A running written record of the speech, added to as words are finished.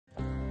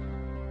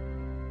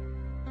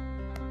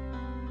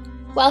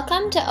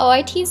Welcome to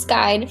OIT's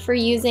guide for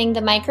using the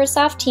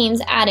Microsoft Teams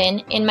add-in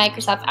in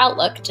Microsoft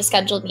Outlook to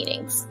schedule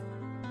meetings.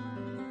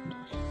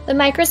 The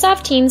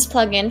Microsoft Teams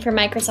plugin for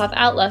Microsoft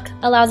Outlook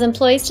allows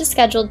employees to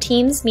schedule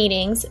Teams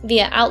meetings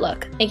via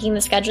Outlook, making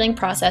the scheduling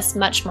process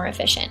much more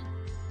efficient.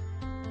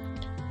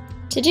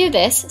 To do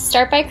this,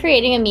 start by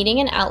creating a meeting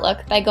in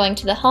Outlook by going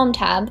to the Home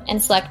tab and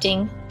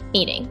selecting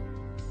Meeting.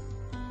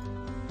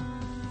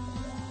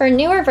 For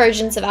newer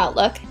versions of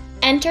Outlook,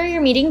 enter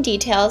your meeting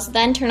details,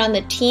 then turn on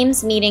the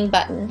Teams Meeting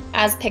button,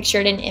 as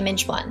pictured in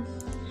Image 1.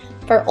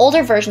 For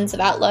older versions of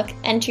Outlook,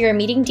 enter your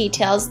meeting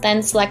details,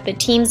 then select the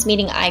Teams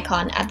Meeting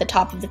icon at the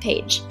top of the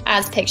page,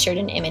 as pictured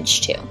in Image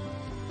 2.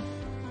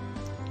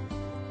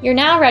 You're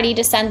now ready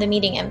to send the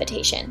meeting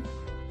invitation.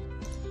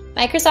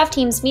 Microsoft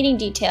Teams meeting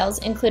details,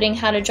 including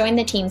how to join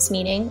the Teams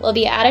meeting, will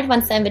be added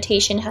once the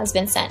invitation has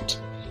been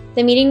sent.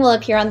 The meeting will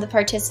appear on the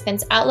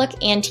participants' Outlook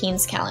and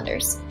Teams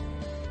calendars.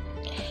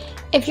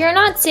 If you're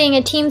not seeing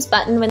a Teams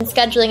button when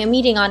scheduling a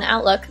meeting on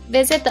Outlook,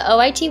 visit the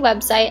OIT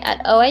website at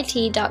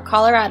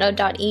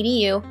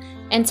oit.colorado.edu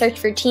and search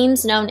for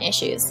Teams Known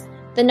Issues.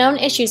 The Known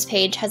Issues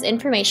page has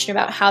information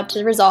about how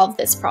to resolve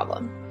this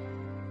problem.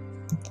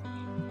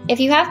 If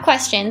you have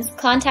questions,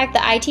 contact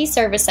the IT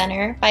Service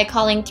Center by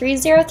calling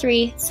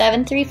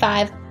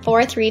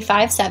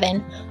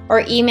 303-735-4357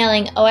 or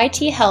emailing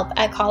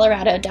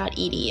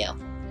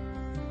oithelp@colorado.edu.